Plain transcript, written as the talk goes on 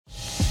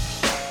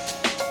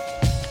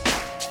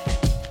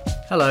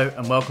Hello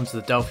and welcome to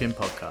the Delphian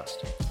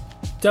Podcast.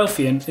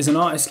 Delphian is an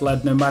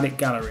artist-led nomadic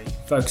gallery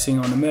focusing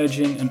on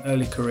emerging and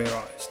early career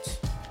artists.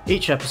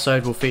 Each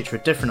episode will feature a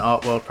different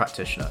art world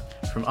practitioner,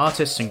 from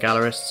artists and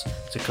gallerists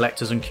to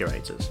collectors and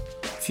curators.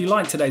 If you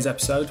like today's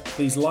episode,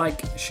 please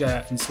like,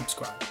 share and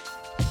subscribe.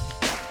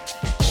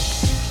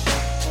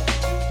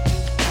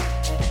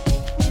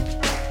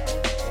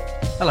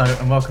 Hello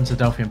and welcome to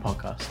the Delphian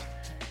Podcast.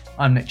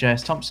 I'm Nick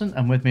J.S. Thompson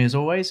and with me as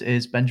always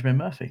is Benjamin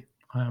Murphy.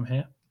 I am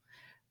here.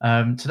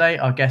 Today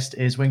our guest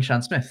is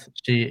Wingshan Smith.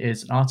 She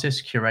is an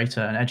artist, curator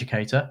and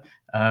educator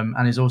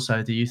and is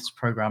also the youth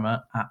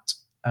programmer at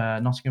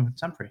Nottingham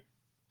Contemporary.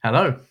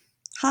 Hello.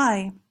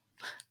 Hi.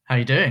 How are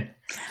you doing?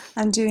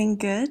 I'm doing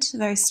good.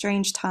 Very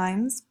strange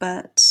times,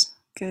 but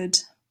good.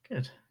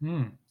 Good.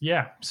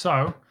 Yeah,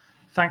 so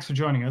thanks for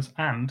joining us.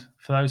 And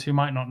for those who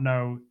might not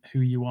know who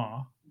you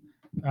are,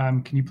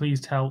 can you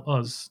please tell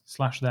us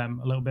 /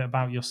 them a little bit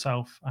about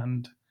yourself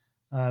and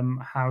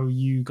how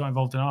you got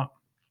involved in art?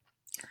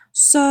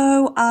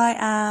 So I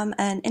am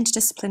an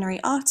interdisciplinary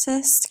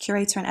artist,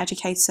 curator and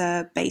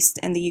educator based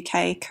in the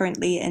UK,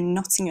 currently in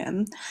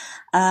Nottingham.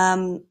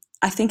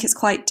 I think it's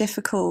quite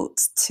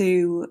difficult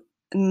to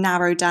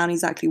narrow down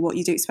exactly what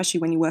you do,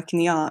 especially when you work in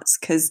the arts,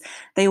 because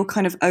they all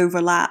kind of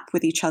overlap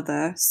with each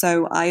other.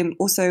 So I'm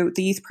also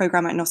the youth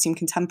programmer at Nottingham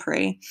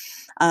Contemporary.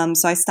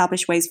 So I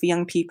establish ways for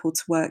young people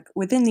to work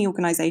within the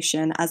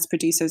organisation as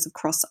producers of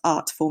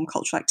cross-art form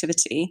cultural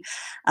activity,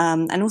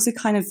 and also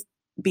kind of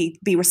be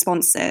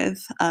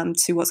responsive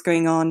to what's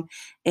going on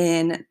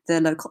in the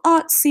local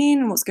art scene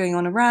and what's going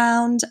on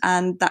around.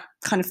 And that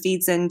kind of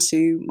feeds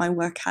into my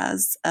work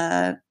as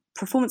a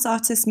performance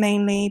artist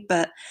mainly,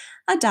 but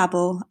I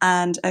dabble,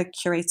 and a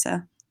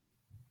curator.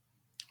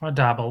 I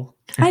dabble.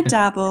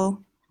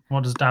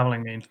 What does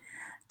dabbling mean?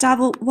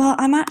 Dabble. Well,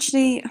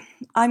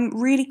 I'm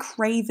really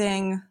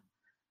craving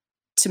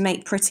to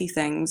make pretty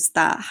things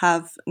that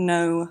have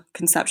no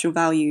conceptual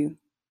value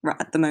right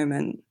at the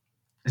moment.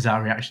 Is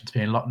that a reaction to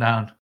being locked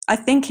down? I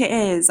think it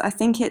is. I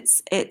think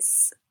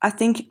I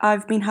think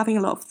I've been having a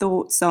lot of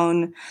thoughts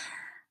on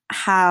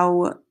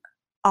how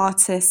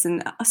artists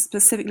and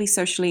specifically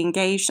socially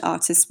engaged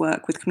artists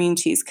work with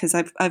communities, because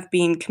I've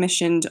been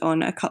commissioned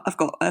on I've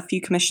got a few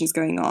commissions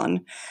going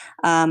on,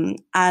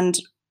 and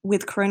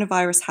with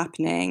coronavirus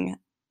happening,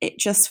 it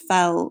just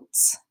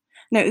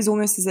it was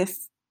almost as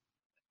if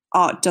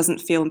art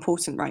doesn't feel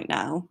important right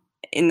now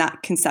in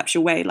that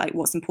conceptual way. Like,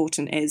 what's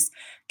important is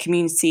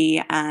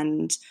community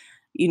and,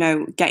 you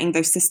know, getting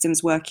those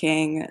systems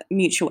working,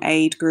 mutual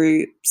aid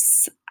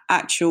groups,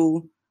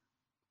 actual,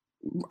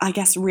 I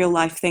guess, real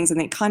life things.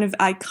 And I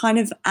kind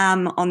of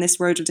am on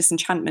this road of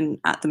disenchantment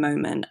at the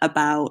moment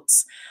about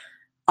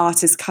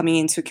artists coming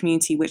into a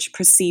community which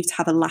perceived to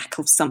have a lack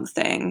of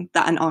something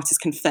that an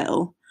artist can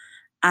fill.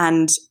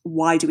 And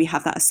why do we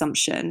have that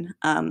assumption?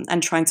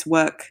 And trying to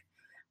work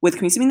with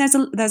community. I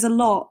mean,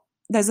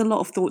 there's a lot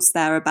of thoughts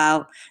there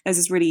about, there's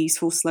this really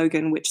useful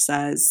slogan which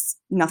says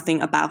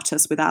nothing about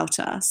us without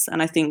us.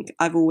 And I think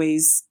I've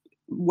always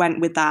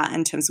went with that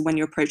in terms of when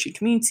you're approaching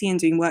community and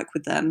doing work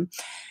with them,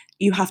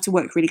 you have to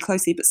work really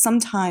closely. But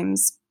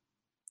sometimes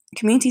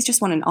communities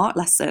just want an art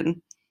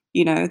lesson.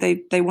 You know,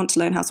 they want to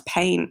learn how to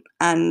paint,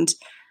 and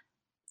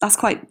that's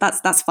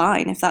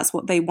fine. If that's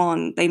what they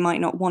want, they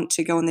might not want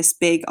to go on this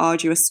big,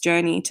 arduous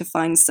journey to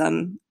find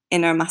some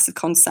inner massive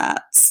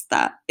concepts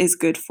that is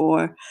good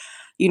for,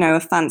 you know, a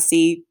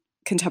fancy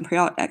contemporary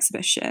art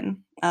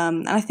exhibition.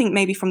 And I think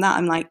maybe from that,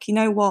 I'm like, you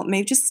know what,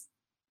 maybe just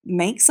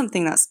make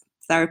something that's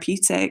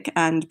therapeutic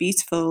and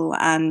beautiful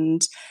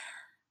and,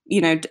 you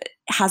know,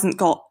 hasn't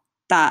got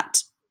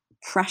that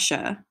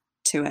pressure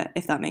to it,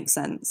 if that makes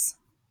sense.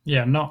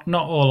 Yeah, not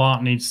all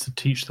art needs to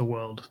teach the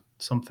world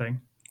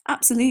something.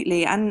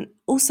 Absolutely. And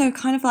also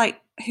kind of like,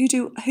 who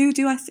do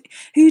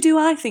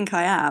I think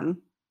I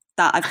am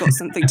that I've got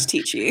something to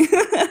teach you?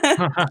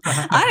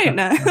 I don't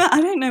know.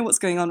 I don't know what's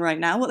going on right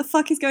now. What the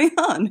fuck is going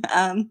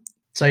on?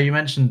 So you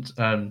mentioned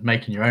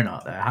making your own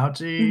art there. How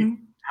do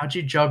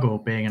you juggle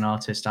being an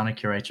artist and a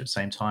curator at the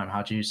same time?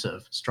 How do you sort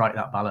of strike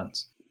that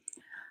balance?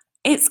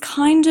 They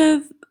kind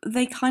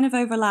of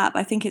overlap.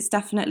 I think it's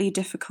definitely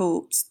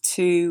difficult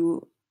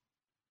to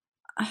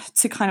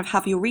kind of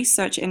have your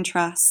research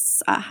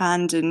interests at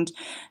hand and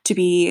to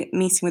be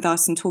meeting with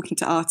artists and talking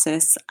to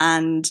artists,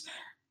 and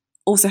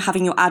also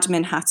having your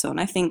admin hat on.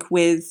 I think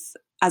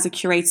as a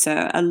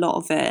curator, a lot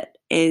of it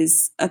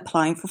is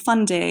applying for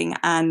funding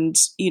and,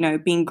 you know,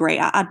 being great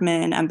at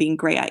admin and being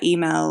great at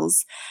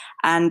emails.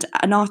 And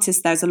an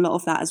artist, there's a lot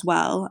of that as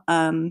well.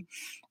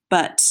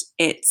 But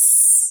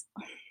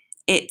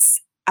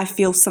I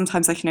feel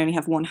sometimes I can only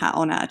have one hat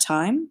on at a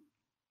time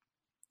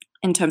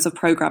in terms of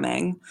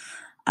programming.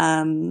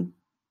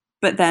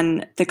 But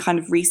then the kind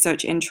of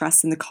research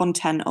interest and the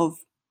content of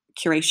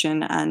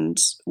curation and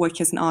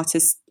working as an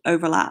artist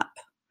overlap.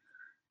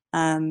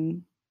 But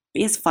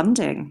yes,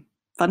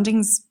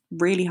 funding's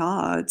really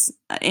hard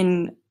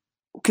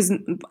because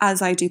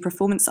as I do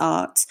performance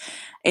art,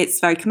 it's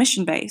very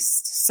commission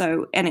based.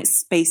 So, and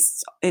it's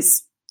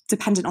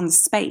dependent on the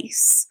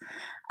space,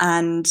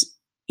 and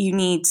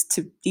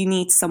you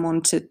need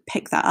someone to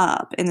pick that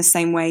up, in the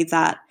same way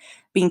that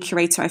being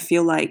curator, I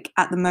feel like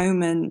at the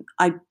moment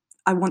I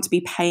want to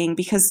be paying,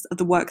 because of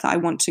the work that I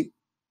want to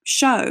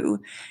show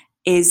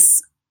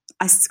is,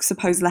 I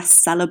suppose, less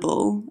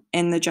sellable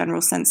in the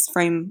general sense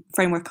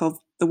framework of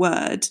the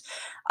word.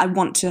 I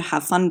want to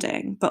have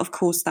funding, but of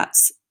course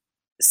that's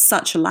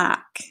such a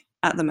lack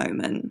at the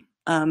moment.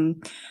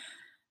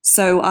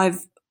 So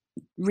I've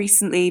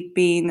recently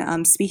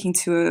been speaking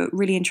to a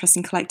really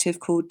interesting collective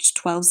called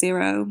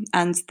 12-0,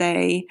 and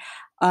they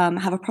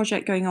have a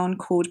project going on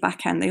called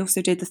Backend. They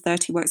also did the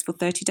 30 Works for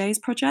 30 Days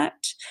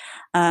project,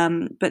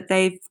 but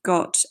they've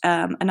got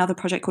another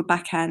project called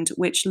Backend,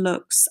 which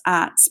looks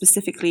at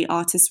specifically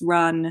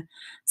artist-run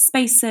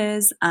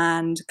spaces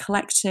and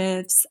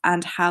collectives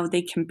and how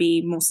they can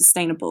be more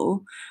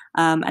sustainable,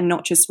 and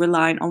not just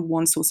reliant on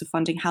one source of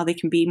funding, how they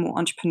can be more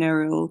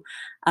entrepreneurial,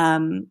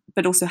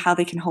 but also how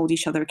they can hold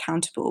each other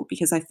accountable.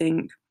 Because I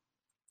think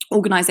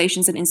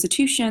organisations and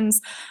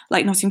institutions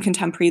like Nottingham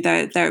Contemporary,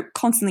 they're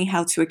constantly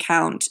held to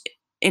account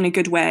in a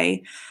good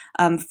way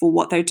for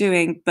what they're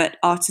doing, but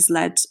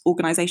artist-led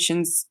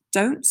organisations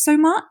don't so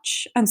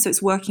much. And so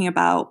it's working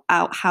out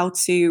how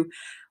to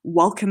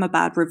welcome a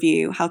bad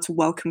review, how to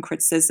welcome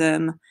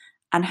criticism,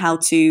 and how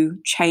to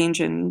change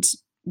and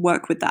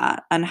work with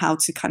that, and how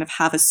to kind of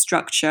have a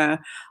structure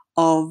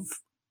of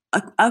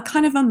a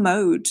kind of a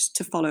mode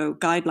to follow,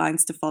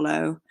 guidelines to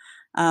follow,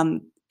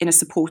 in a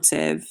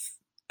supportive,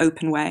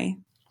 open way.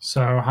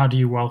 So how do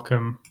you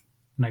welcome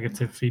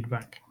negative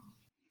feedback?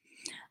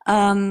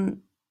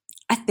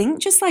 I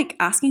think just like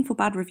asking for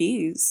bad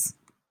reviews.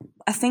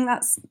 I think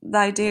that's the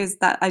idea. Is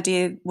that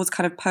idea was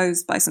kind of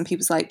posed by some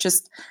people, like,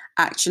 just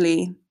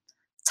actually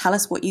tell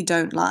us what you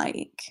don't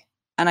like.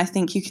 And I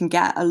think you can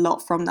get a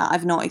lot from that.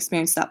 I've not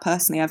experienced that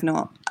personally. I've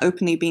not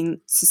openly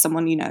been to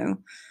someone, I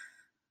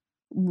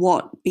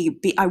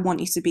want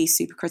you to be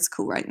super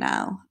critical right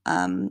now.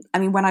 I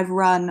mean, when I've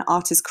run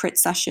artist crit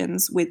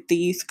sessions with the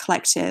youth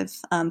collective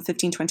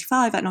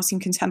 1525 at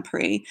Nottingham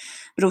Contemporary,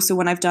 but also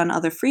when I've done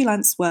other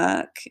freelance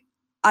work,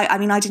 I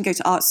mean, I didn't go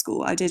to art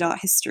school. I did art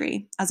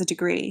history as a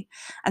degree.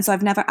 And so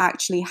I've never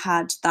actually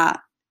had that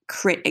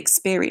crit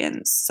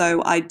experience.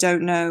 So I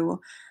don't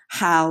know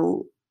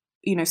how,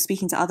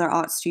 speaking to other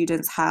art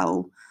students,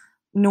 how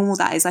normal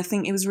that is. I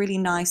think it was really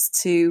nice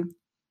to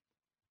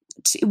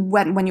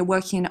when you're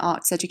working in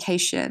arts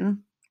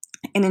education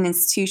in an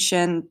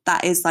institution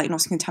that is like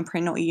Nottingham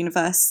Contemporary, not a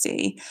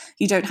university,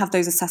 you don't have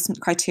those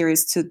assessment criteria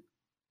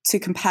to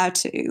compare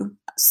to.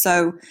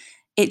 So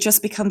it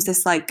just becomes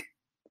this like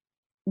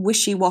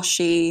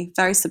wishy-washy,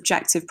 very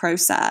subjective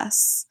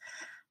process.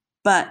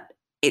 But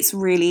it's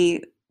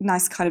really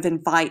nice to kind of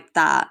invite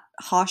that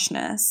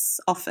harshness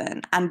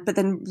often, but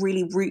then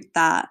really root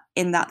that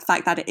in that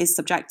fact that it is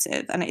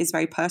subjective and it is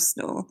very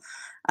personal.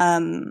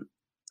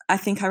 I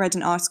think I read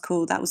an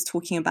article that was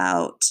talking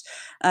about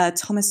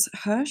Thomas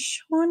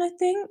Hirschhorn, I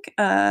think,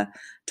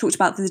 talked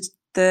about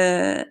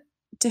the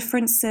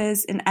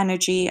differences in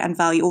energy and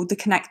value, or the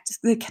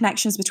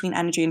connections between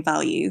energy and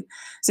value.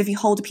 So if you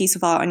hold a piece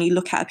of art and you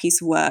look at a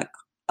piece of work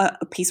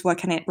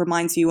and it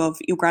reminds you of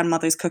your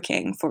grandmother's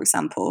cooking, for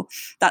example,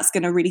 that's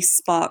going to really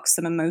spark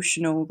some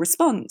emotional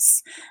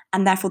response,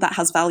 and therefore that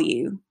has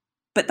value.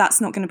 But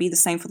that's not going to be the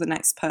same for the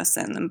next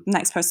person. The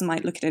next person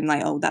might look at it and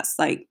like, oh, that's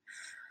like,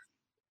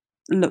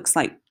 looks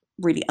like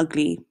really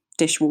ugly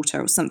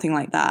dishwater or something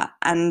like that.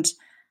 And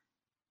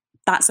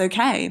that's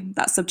okay.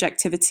 That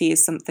subjectivity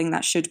is something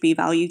that should be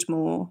valued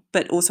more.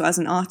 But also as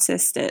an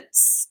artist,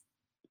 it's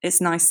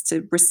nice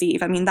to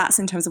receive. I mean, that's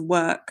in terms of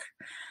work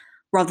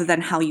rather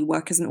than how you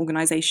work as an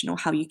organization or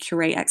how you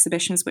curate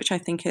exhibitions, which I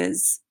think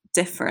is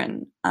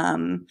different.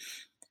 And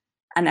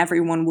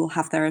everyone will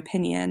have their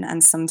opinion,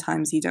 and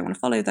sometimes you don't want to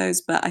follow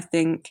those. But I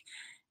think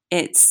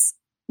it's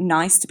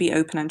nice to be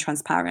open and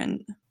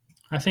transparent.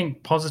 I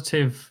think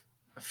positive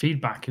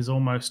feedback is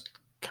almost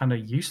kind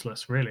of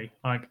useless, really.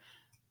 Like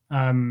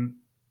when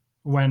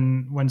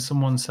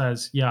someone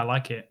says, yeah, I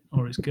like it,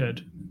 or it's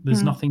good,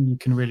 there's nothing you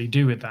can really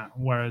do with that.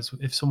 Whereas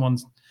if someone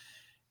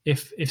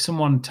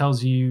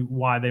tells you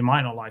why they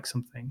might not like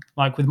something,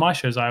 like with my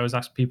shows, I always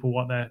ask people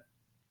what their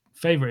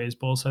favorite is,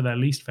 but also their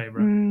least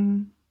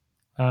favorite.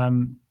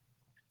 And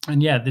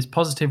yeah, this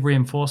positive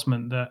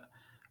reinforcement that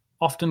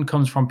often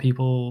comes from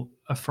people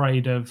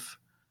afraid of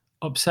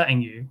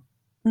upsetting you.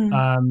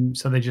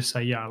 So they just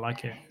say, yeah, I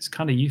like it. It's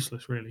kind of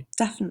useless, really.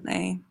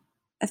 Definitely.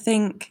 I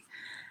think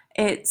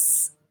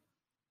it's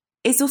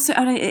also,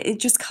 it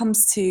just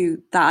comes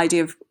to that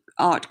idea of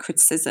art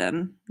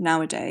criticism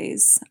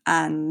nowadays,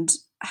 and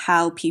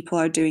how people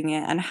are doing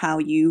it, and how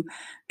you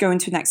go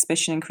into an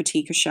exhibition and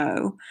critique a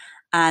show,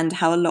 and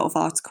how a lot of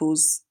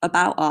articles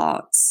about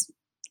art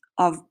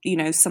are,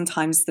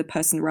 sometimes the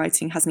person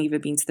writing hasn't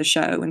even been to the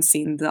show and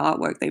seen the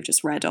artwork. They've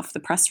just read off the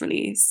press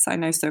release. I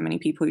know so many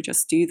people who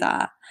just do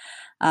that.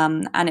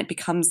 And it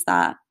becomes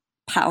that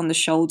pat on the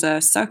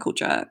shoulder circle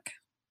jerk,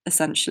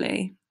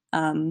 essentially.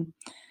 And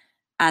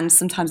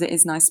sometimes it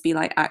is nice to be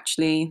like,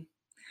 actually,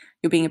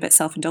 you're being a bit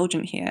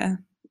self-indulgent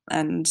here.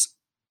 And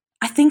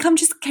I think I'm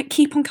just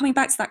keep on coming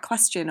back to that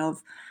question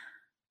of,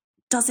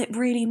 does it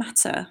really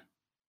matter?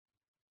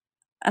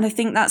 And I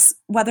think that's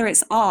whether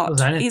it's art.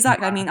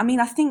 Exactly. I mean,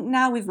 I think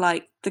now with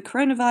like the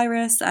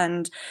coronavirus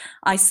and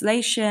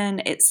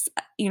isolation, it's,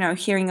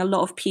 hearing a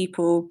lot of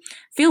people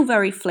feel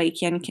very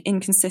flaky and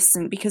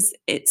inconsistent because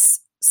it's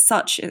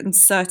such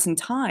uncertain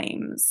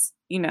times,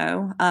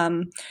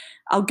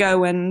 I'll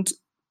go and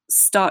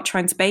start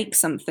trying to bake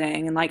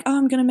something and like, oh,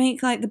 I'm going to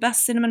make like the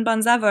best cinnamon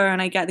buns ever.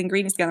 And I get the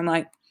ingredients together. I'm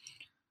like,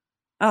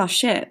 oh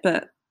shit,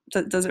 but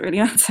does it really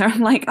matter?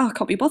 I'm like, oh, I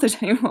can't be bothered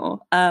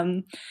anymore.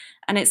 And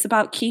it's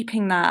about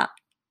keeping that.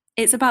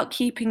 It's about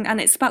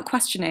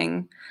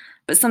questioning.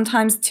 But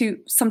sometimes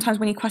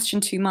when you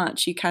question too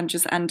much, you can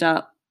just end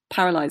up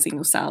paralyzing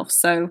yourself.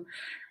 So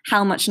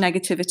how much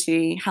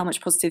negativity, how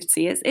much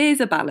positivity is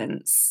a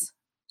balance.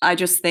 I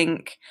just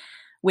think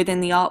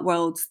within the art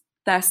world,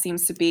 there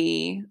seems to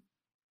be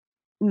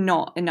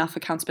not enough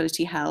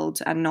accountability held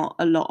and not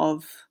a lot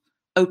of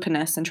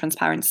openness and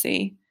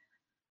transparency.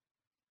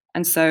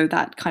 And so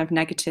that kind of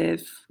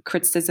negative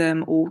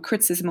criticism or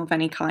criticism of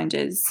any kind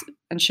is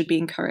and should be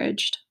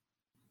encouraged.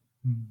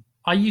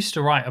 I used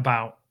to write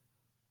about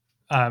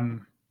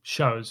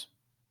shows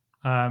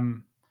a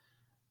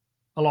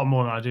lot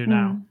more than I do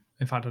now.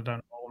 In fact, I don't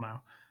know all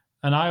now.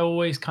 And I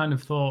always kind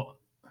of thought,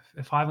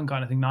 if I haven't got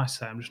anything nice to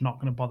say, I'm just not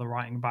going to bother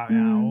writing about it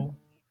at all.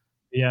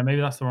 Yeah,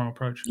 maybe that's the wrong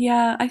approach.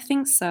 Yeah, I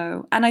think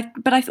so.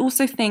 But I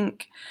also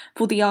think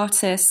for the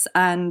artists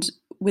and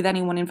with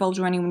anyone involved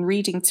or anyone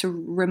reading to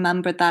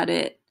remember that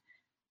it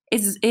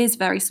is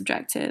very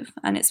subjective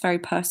and it's very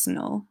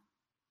personal.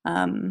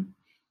 And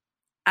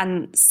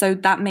so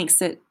that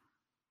makes it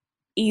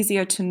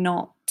easier to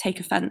not take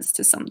offense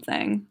to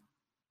something.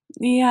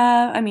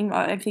 Yeah, I mean,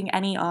 I think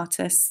any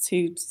artist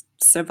who's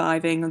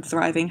surviving and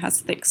thriving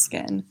has thick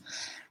skin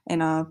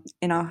in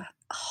our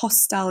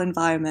hostile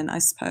environment, I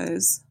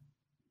suppose.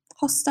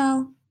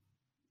 Hostile?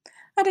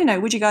 I don't know.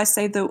 Would you guys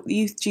say that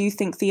do you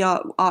think the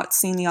art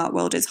scene, the art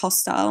world is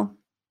hostile?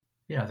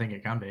 Yeah, I think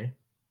it can be.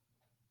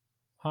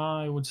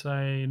 I would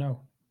say no.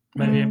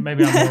 Maybe I'm more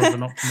of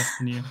an optimist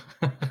than you.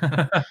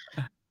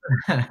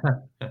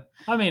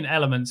 I mean,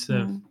 elements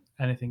of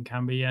anything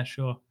can be, yeah,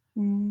 sure.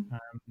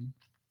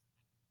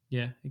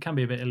 Yeah, it can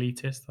be a bit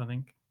elitist, I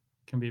think.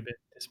 It can be a bit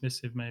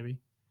dismissive, maybe.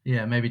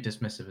 Yeah, maybe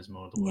dismissive is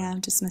more the word. Yeah,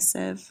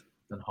 dismissive.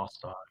 Than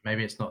hostile.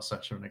 Maybe it's not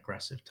such an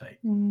aggressive take.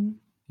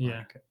 Yeah.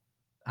 Like,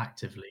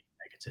 actively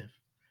negative.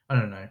 I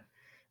don't know.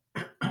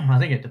 I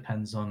think it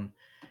depends on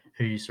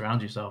who you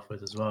surround yourself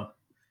with as well.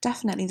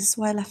 Definitely. This is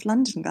why I left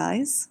London,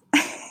 guys.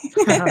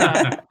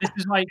 This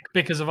is like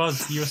because of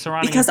us. You were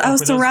surrounding. Because I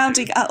was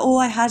surrounding. All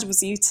I had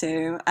was you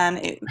two, and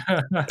it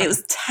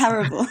was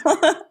terrible.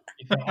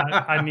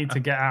 I need to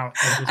get out.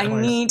 I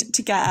need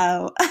to get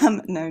out.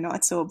 No, not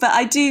at all. But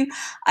I do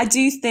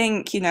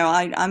think,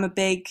 I'm a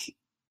big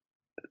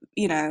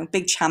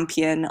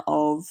champion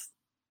of,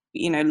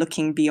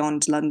 looking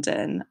beyond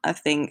London. I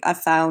think I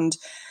found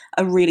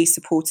a really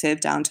supportive,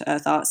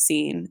 down-to-earth art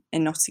scene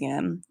in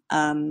Nottingham.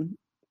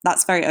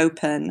 That's very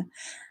open.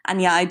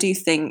 And yeah, I do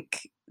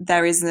think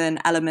there is an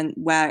element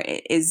where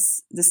it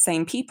is the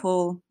same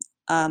people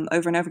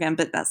over and over again,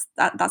 but that's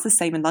the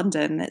same in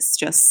London. It's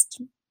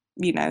just,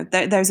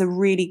 there's a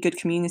really good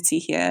community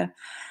here,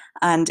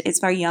 and it's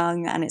very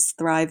young and it's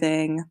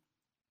thriving.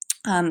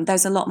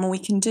 There's a lot more we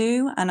can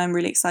do, and I'm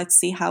really excited to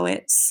see how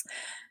it's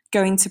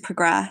going to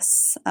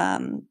progress.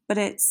 But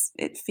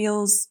it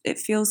feels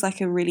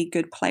like a really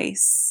good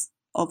place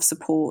of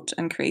support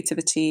and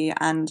creativity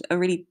and a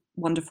really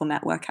wonderful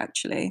network,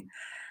 actually.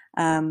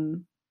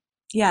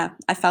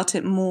 I felt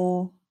it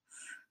more,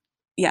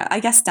 I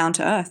guess, down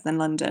to earth than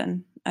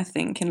London. I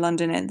think in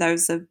London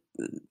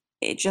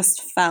it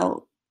just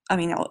felt, I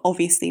mean,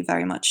 obviously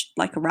very much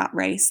like a rat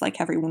race, like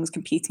everyone was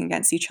competing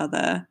against each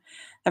other.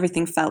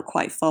 Everything felt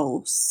quite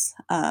false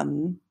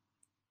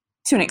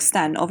to an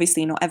extent,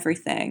 obviously not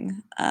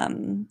everything.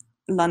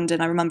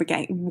 London, I remember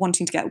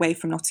wanting to get away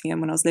from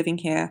Nottingham when I was living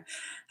here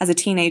as a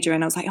teenager,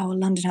 and I was like, oh,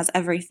 London has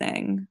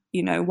everything.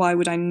 Why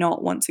would I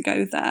not want to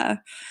go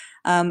there?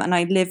 And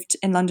I lived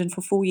in London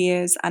for 4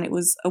 years, and it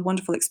was a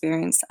wonderful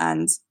experience,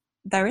 and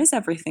there is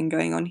everything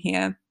going on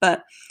here,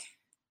 but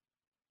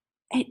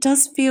it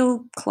does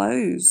feel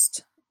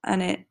closed.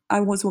 And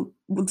I was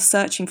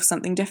searching for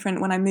something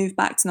different. When I moved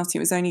back to Nottingham,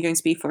 it was only going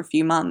to be for a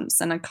few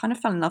months, and I kind of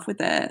fell in love with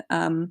it.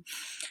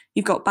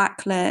 You've got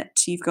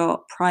backlit, you've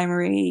got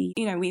primary.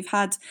 We've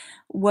had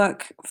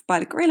work by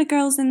the Guerrilla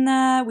Girls in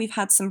there. We've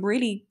had some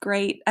really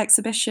great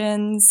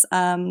exhibitions.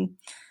 From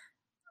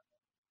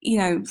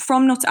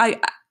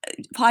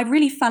I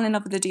really fell in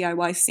love with the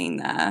DIY scene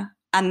there,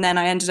 and then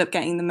I ended up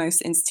getting the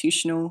most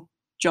institutional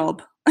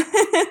job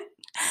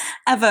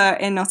ever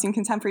in Nottingham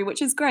Contemporary,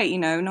 which is great.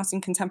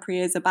 Nottingham Contemporary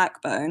is a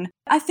backbone.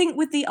 I think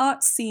with the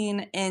art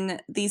scene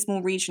in these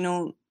more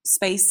regional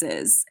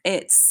spaces,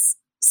 it's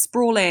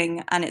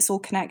sprawling and it's all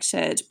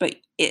connected, but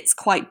it's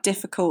quite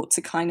difficult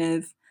to kind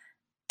of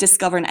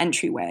discover an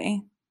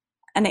entryway,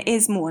 and it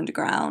is more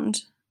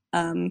underground.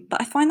 But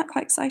I find that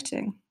quite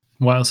exciting.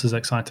 What else is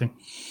exciting?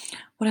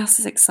 What else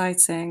is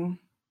exciting?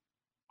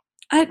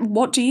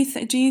 What do you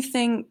think? Do you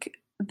think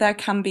there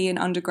can be an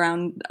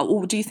underground,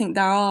 or do you think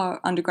there are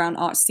underground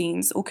art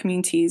scenes or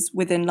communities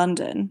within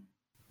London?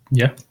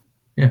 Yeah.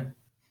 Yeah,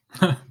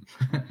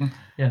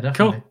 definitely.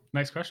 Cool.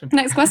 Next question.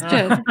 Next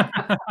question.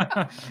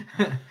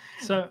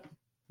 So,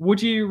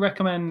 would you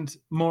recommend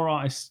more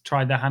artists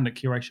try their hand at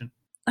curation?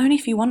 Only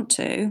if you want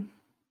to.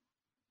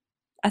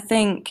 I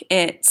think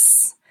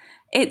it's.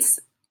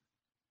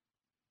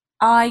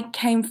 I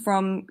came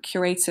from a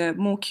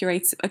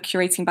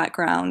curating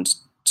background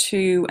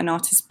to an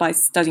artist by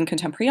studying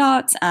contemporary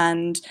art,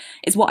 and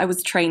it's what I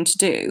was trained to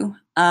do.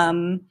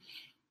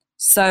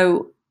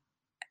 So,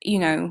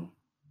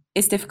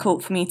 it's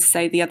difficult for me to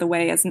say the other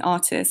way as an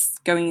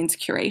artist going into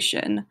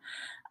curation.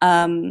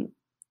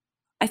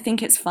 I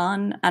think it's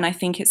fun, and I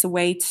think it's a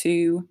way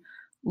to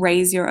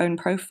raise your own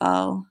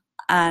profile.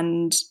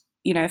 And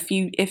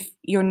if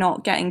you're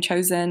not getting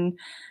chosen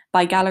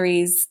by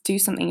galleries, do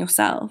something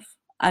yourself.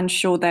 I'm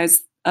sure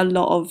there's a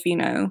lot of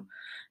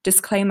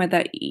disclaimer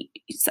that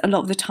a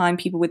lot of the time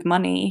people with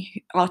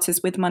money,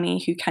 artists with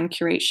money who can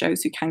curate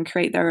shows, who can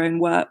create their own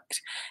work,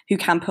 who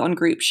can put on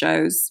group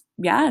shows,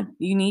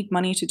 you need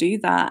money to do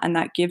that, and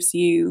that gives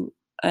you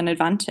an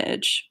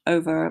advantage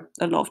over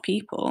a lot of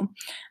people.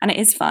 And it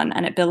is fun,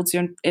 and it builds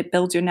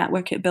your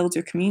network, it builds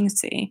your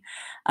community.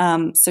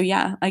 So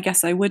I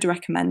guess I would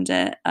recommend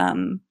it,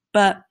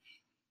 but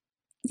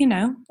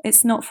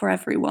it's not for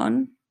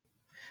everyone.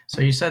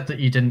 So you said that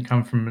you didn't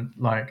come from,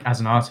 as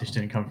an artist,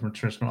 you didn't come from a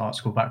traditional art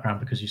school background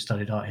because you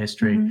studied art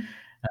history,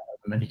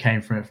 and you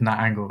came from it from that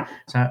angle.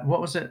 So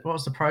what was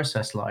the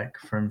process like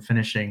from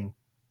finishing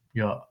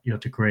your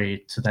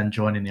degree to then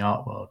joining the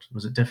art world?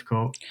 Was it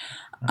difficult?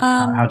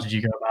 How did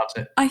you go about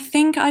it? I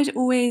think I'd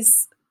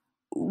always,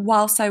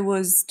 whilst I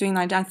was doing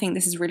that, I think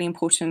this is really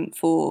important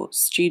for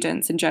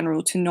students in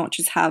general, to not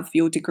just have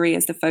your degree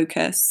as the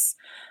focus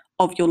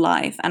of your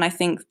life. And I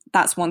think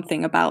that's one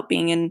thing about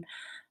being in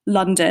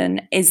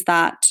London, is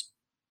that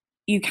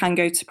you can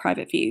go to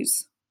private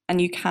views and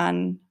you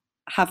can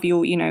have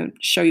your,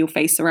 show your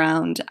face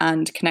around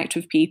and connect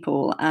with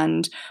people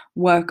and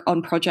work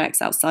on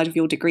projects outside of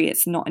your degree.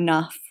 It's not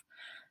enough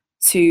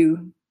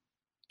to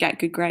get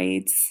good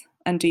grades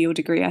and do your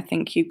degree. I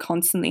think you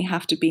constantly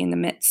have to be in the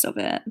midst of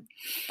it.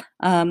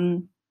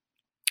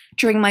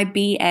 During my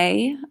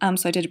BA,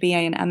 so I did a BA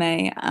and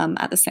MA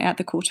at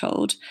the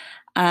Courtauld,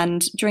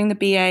 and during the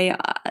BA,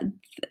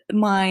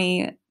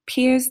 my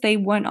peers, they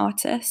weren't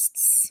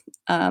artists,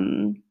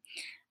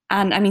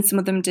 and I mean, some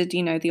of them did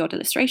the odd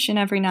illustration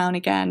every now and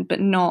again,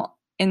 but not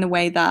in the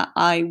way that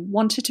I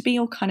wanted to be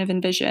or kind of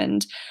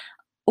envisioned.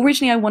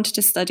 Originally I wanted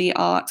to study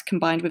art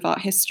combined with art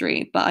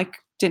history, but I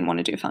didn't want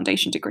to do a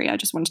foundation degree. I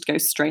just wanted to go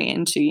straight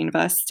into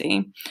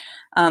university,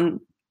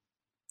 and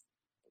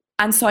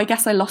so I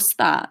guess I lost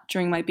that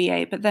during my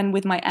BA. But then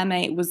with my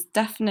MA, it was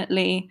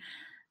definitely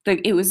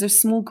it was a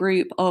small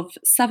group of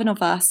 7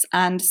 of us,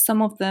 and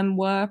some of them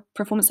were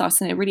performance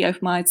artists, and it really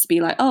opened my eyes to be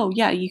like, oh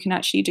yeah, you can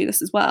actually do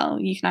this as well.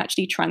 You can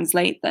actually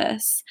translate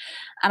this.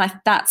 And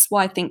that's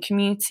why I think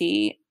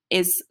community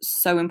is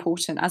so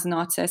important as an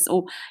artist.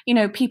 Or,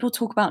 people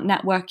talk about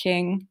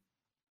networking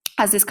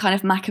as this kind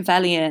of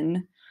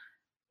Machiavellian,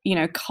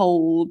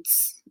 cold,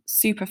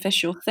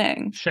 superficial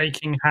thing.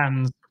 Shaking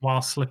hands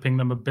while slipping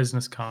them a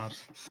business card.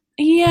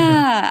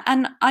 Yeah,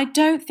 and I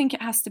don't think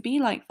it has to be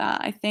like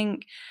that. I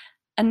think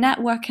a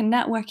network and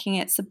networking,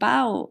 it's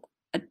about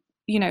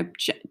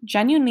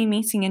genuinely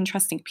meeting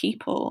interesting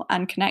people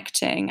and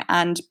connecting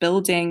and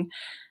building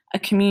a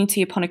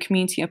community upon a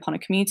community upon a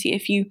community.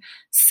 If you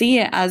see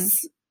it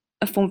as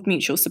a form of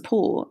mutual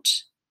support,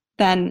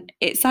 then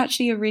it's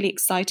actually a really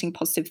exciting,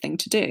 positive thing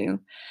to do.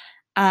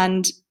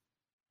 And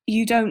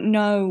you don't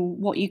know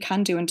what you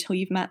can do until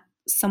you've met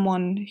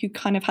someone who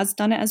kind of has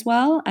done it as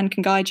well and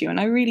can guide you. And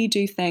I really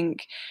do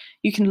think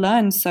you can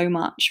learn so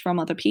much from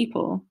other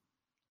people.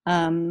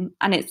 And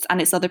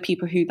it's other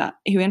people who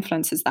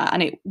influences that.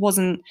 And it was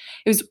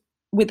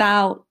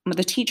without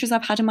the teachers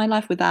I've had in my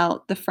life,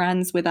 without the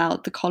friends,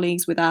 without the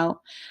colleagues,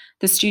 without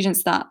the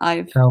students that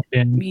I've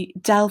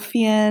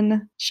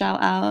Delphian,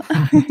 shout out.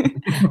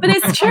 But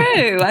it's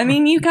true. I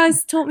mean, you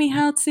guys taught me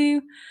how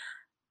to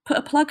put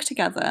a plug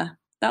together.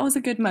 That was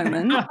a good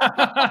moment.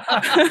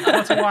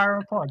 How to wire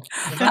a plug.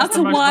 How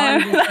to wire.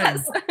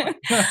 That's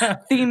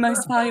the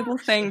most valuable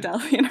thing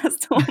Delphian has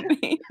taught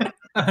me.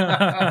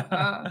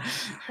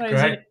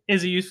 It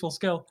is a useful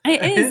skill.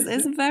 It is.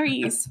 It's very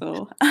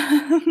useful.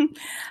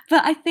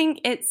 But I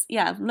think it's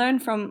learn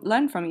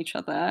from each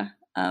other,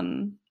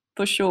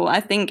 for sure.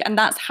 I think, and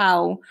that's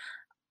how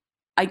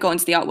I got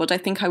into the art world. I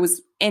think I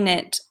was in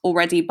it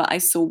already, but I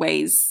saw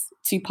ways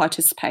to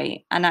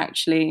participate. And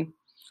actually,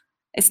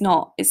 it's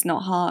not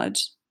hard.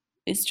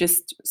 It's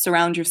just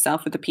surround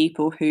yourself with the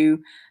people who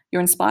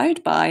you're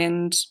inspired by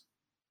and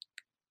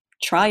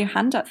try your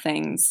hand at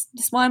things.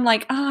 That's why I'm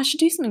like, I should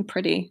do something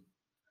pretty.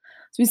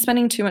 So I've been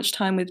spending too much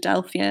time with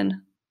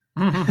Delphian.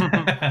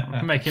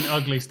 Making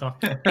ugly stuff.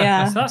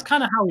 Yeah. So that's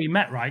kind of how we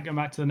met, right? Going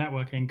back to the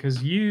networking,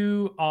 because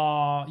you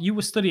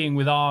were studying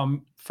with our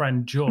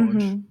friend George.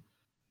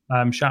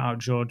 Mm-hmm. Shout out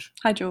George.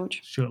 Hi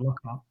George. Stuart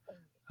Lockhart.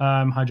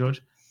 Hi,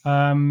 George.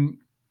 I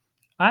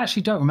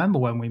actually don't remember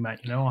when we met,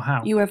 or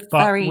how. You were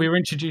we were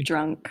introduced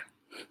drunk.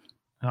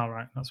 All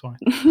right, that's why.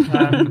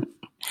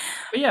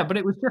 But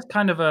it was just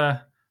kind of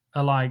a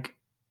like,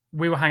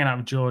 we were hanging out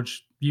with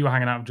George, you were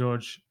hanging out with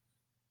George.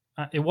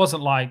 It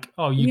wasn't like,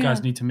 oh, you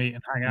guys need to meet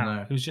and hang out.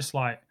 No. It was just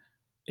like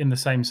in the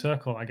same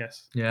circle, I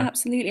guess. Yeah,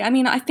 absolutely. I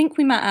mean, I think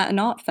we met at an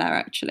art fair,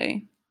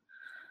 actually.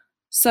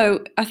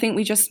 So I think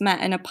we just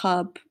met in a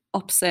pub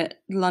opposite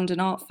London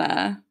Art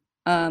Fair.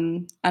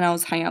 And I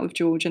was hanging out with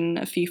George and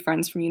a few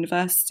friends from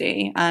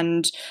university,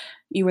 and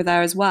you were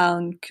there as well.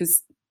 And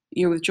because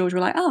you were with George, we're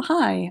like, oh,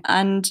 hi.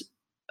 And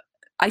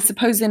I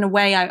suppose in a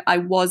way I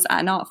was at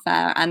an art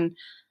fair, and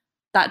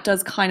that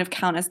does kind of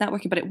count as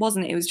networking, but it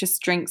wasn't. It was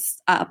just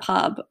drinks at a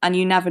pub, and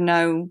you never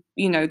know,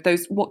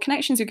 what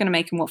connections you're going to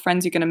make and what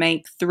friends you're going to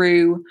make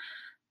through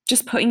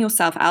just putting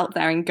yourself out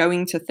there and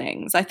going to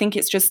things. I think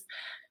it's just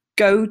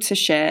go to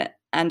shit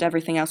and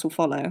everything else will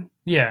follow.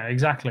 Yeah,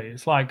 exactly.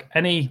 It's like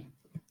any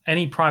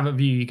private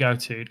view you go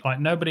to, like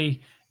nobody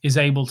is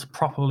able to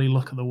properly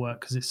look at the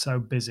work because it's so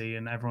busy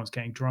and everyone's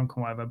getting drunk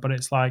or whatever. But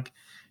it's like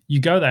you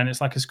go there and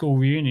it's like a school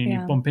reunion.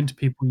 Yeah. You bump into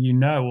people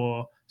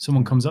or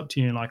someone comes up to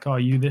you and like, oh, are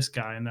you this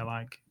guy? And they're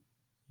like,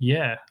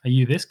 yeah, are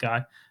you this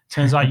guy?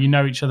 Turns out you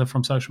know each other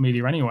from social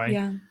media anyway.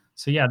 Yeah.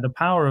 So yeah, the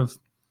power of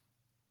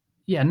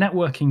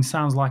networking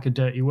sounds like a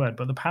dirty word,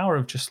 but the power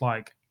of just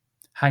like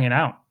hanging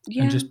out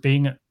and just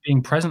being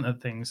present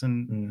at things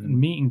and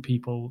meeting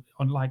people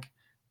on like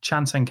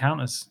chance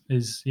encounters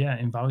is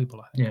invaluable,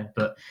 I think. Yeah,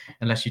 but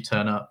unless you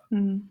turn up,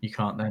 you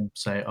can't then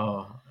say,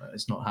 oh,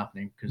 it's not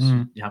happening, because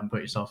you haven't put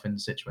yourself in the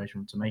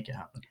situation to make it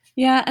happen.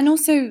 Yeah, and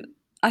also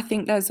I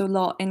think there's a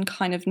lot in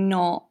kind of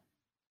not...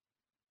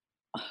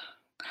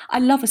 I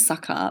love a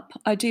suck up.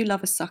 I do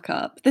love a suck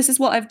up. This is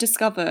what I've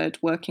discovered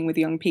working with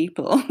young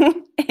people.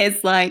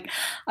 It's like,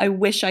 I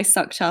wish I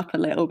sucked up a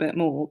little bit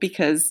more,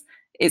 because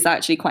it's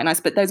actually quite nice.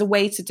 But there's a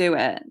way to do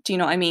it. Do you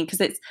know what I mean?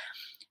 Because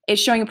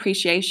it's showing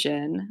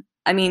appreciation.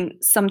 I mean,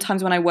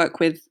 sometimes when I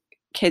work with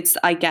kids,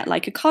 I get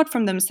like a card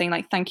from them saying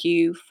like, thank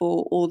you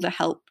for all the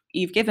help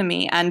you've given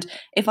me. And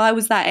if I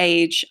was that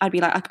age, I'd be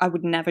like, I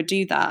would never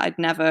do that. I'd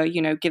never,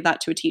 give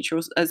that to a teacher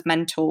as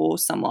mentor or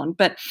someone.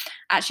 But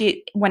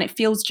actually, when it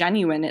feels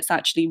genuine, it's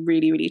actually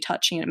really, really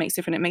touching, and it makes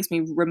different. It makes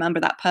me remember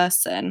that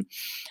person.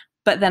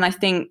 But then I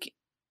think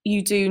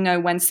you do know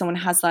when someone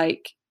has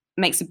like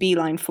makes a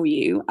beeline for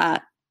you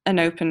at an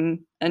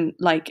open and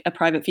like a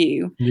private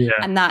view,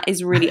 and that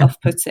is really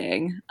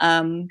off-putting.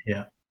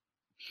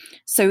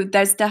 So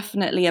there's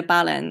definitely a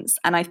balance,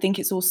 and I think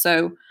it's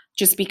also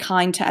just be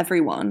kind to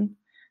everyone,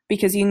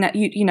 because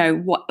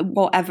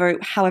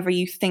however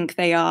you think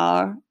they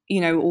are,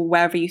 or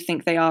wherever you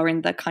think they are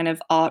in the kind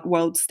of art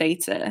world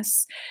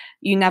status,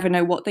 you never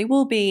know what they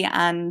will be,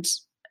 and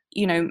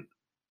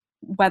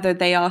whether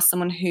they are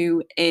someone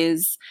who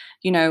is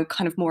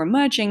kind of more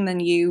emerging than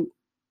you.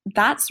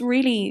 That's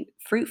really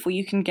fruitful.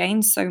 You can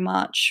gain so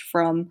much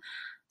from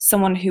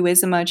someone who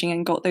is emerging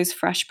and got those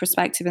fresh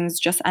perspectives and has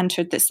just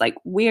entered this like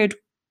weird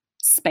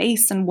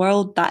space and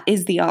world that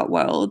is the art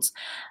world.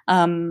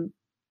 And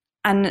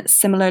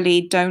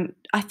similarly,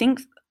 I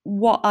think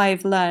what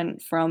I've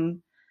learned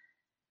from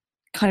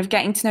kind of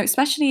getting to know,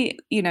 especially,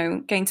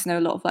 getting to know a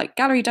lot of like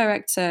gallery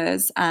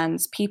directors and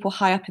people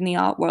high up in the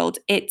art world,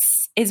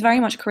 it's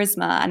very much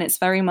charisma, and it's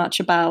very much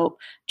about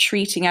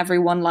treating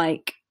everyone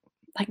like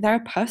they're a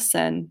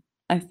person,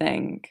 I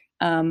think.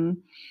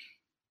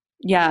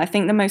 I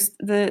think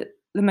the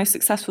most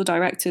successful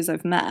directors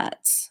I've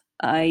met,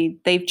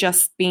 they've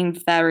just been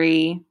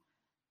very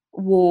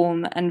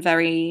warm and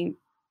very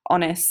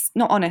honest.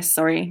 Not honest,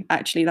 sorry,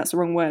 actually, that's the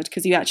wrong word,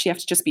 because you actually have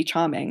to just be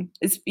charming.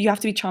 You have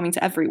to be charming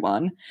to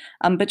everyone,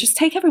 but just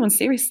take everyone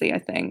seriously, I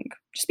think.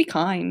 Just be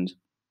kind.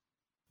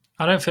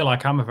 I don't feel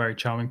like I'm a very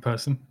charming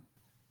person.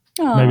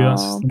 Oh, maybe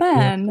that's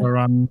Ben. Where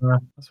I'm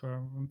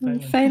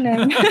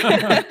failing.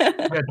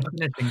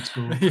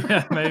 School.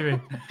 Yeah, maybe.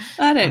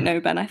 I don't know,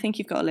 Ben. I think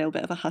you've got a little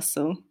bit of a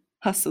hustle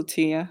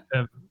to you.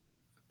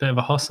 Bit of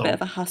a hustle. Bit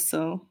of a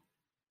hustle.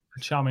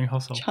 A charming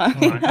hustle.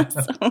 Charming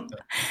hustle.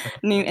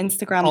 New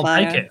Instagram I'll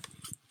bio. take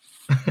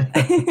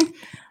it.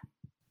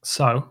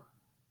 So,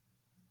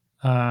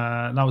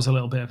 that was a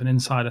little bit of an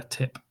insider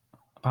tip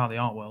about the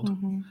art world.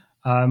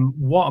 Mm-hmm.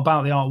 What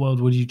about the art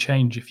world would you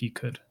change if you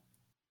could?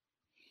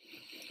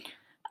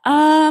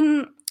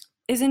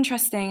 It's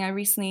interesting. I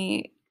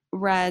recently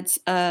read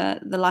the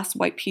last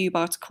White Pube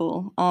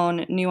article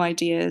on new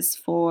ideas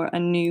for a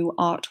new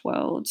art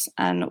world,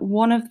 and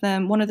one of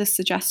the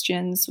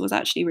suggestions was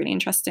actually really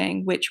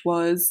interesting, which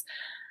was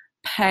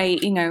pay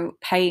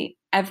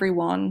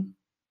everyone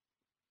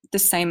the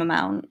same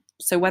amount.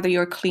 So whether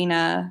you're a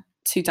cleaner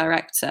to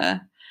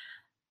director,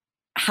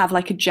 have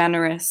like a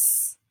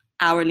generous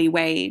hourly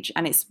wage,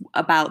 and it's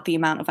about the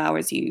amount of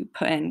hours you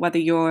put in, whether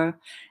you're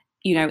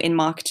in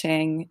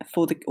marketing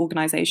for the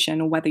organization,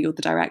 or whether you're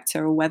the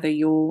director, or whether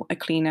you're a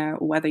cleaner,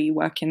 or whether you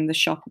work in the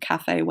shop or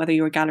cafe, whether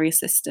you're a gallery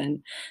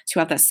assistant, to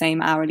have that same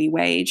hourly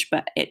wage,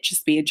 but it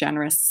just be a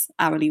generous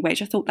hourly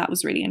wage. I thought that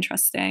was really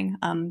interesting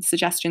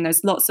suggestion.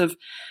 There's lots of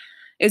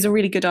was a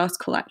really good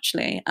article,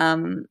 actually.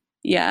 I've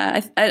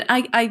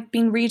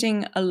been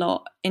reading a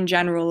lot in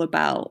general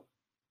about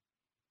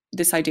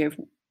this idea of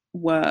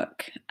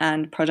work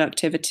and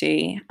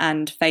productivity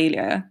and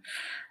failure,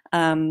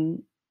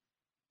 and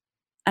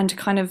to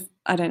kind of,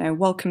 I don't know,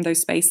 welcome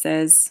those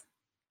spaces.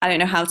 I don't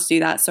know how to do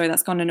that. Sorry,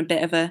 that's gone on a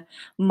bit of a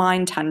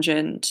mind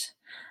tangent.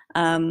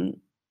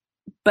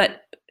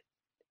 But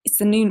it's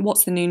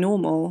what's the new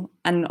normal?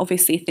 And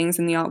obviously things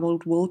in the art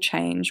world will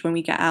change when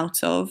we get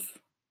out of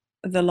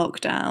the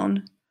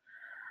lockdown.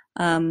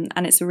 And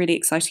it's a really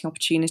exciting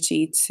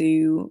opportunity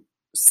to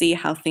see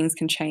how things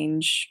can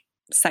change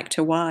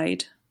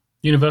sector-wide.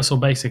 Universal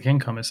basic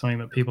income is something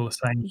that people are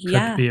saying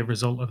could be a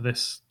result of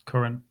this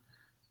current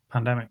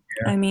pandemic.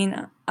 I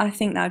mean, I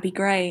think that would be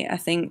great. I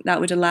think that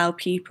would allow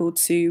people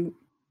to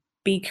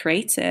be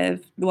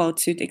creative,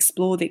 to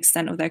explore the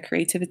extent of their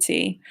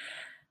creativity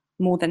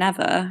more than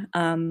ever.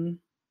 And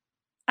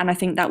I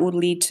think that will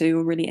lead to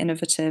a really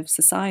innovative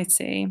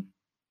society.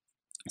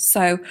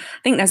 So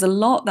I think there's a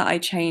lot that I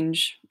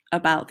change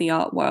about the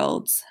art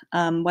world.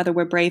 Whether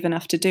we're brave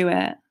enough to do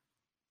it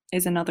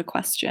is another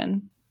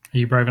question. Are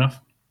you brave enough?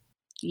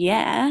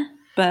 Yeah,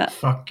 but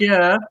fuck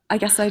yeah. I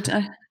guess I'd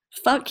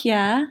fuck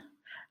yeah.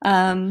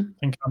 I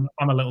think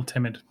I'm a little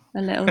timid.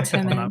 A little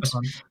timid.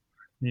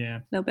 Yeah.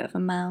 A little bit of a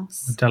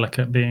mouse. A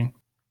delicate being.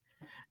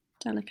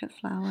 Delicate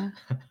flower.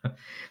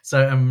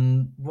 So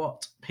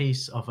what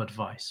piece of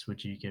advice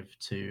would you give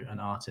to an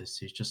artist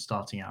who's just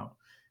starting out?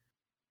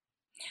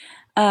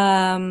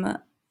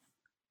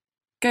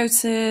 Go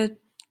to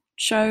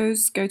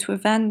shows, go to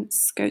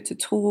events, go to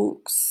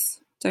talks,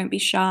 don't be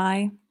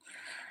shy,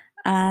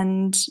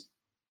 and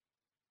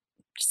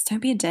just don't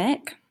be a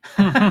dick.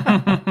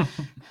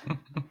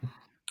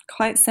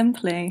 Quite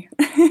simply.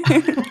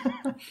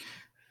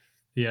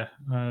 Yeah,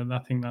 I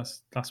think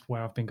that's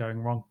where I've been going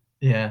wrong.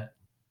 Yeah.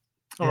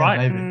 All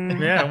right.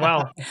 Maybe. Yeah.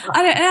 Well,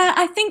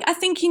 I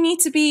think you need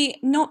to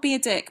not be a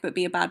dick, but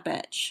be a bad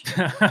bitch.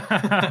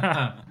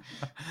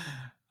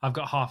 I've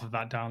got half of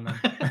that down then.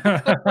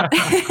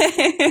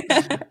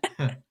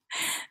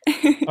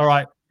 All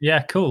right.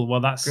 Yeah. Cool.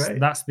 Well, that's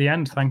the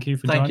end. Thank you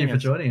for joining us. Thank you for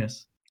joining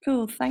us.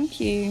 Cool. Thank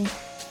you.